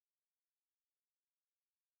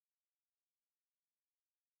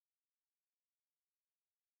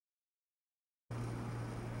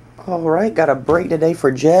Alright, got a break today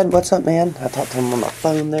for Jed. What's up, man? I talked to him on the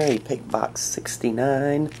phone there. He picked box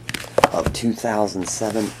 69 of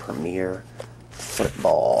 2007 Premier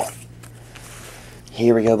Football.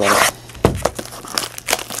 Here we go, buddy.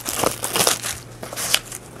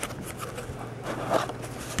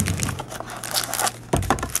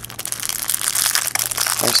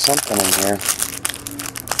 There's something in here.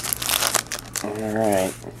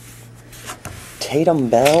 Alright. Tatum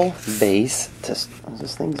Bell base. Is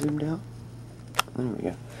this thing zoomed out? There we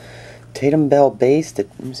go. Tatum Bell base.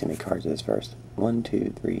 Let me see how many cards it is first. 1,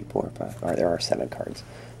 2, 3, 4, 5. Alright, there are 7 cards.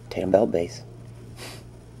 Tatum Bell base.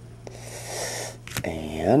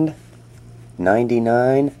 And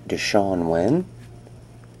 99 Deshaun Wynn.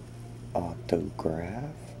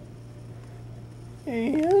 Autograph.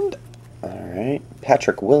 And alright.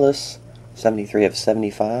 Patrick Willis. 73 of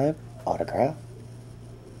 75. Autograph.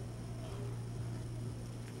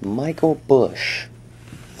 Michael Bush,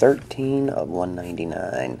 13 of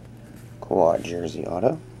 199, quad jersey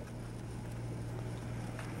auto.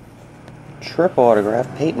 Triple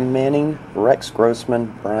autograph, Peyton Manning, Rex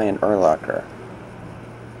Grossman, Brian Urlacher.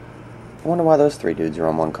 I wonder why those 3 dudes are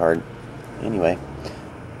on one card. Anyway,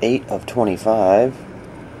 8 of 25.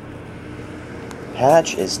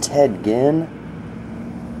 Patch is Ted Ginn.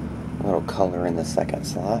 A little color in the second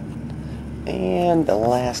slot. And the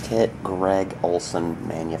last hit, Greg Olson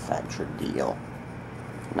manufactured deal.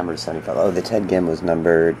 Number 75. Oh, the Ted Ginn was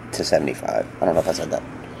numbered to 75. I don't know if I said that.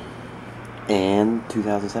 And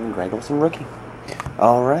 2007 Greg Olson rookie.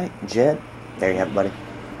 Alright, Jed. There you have it, buddy.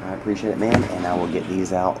 I appreciate it, man. And I will get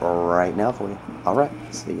these out right now for you. Alright,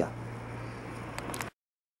 see ya.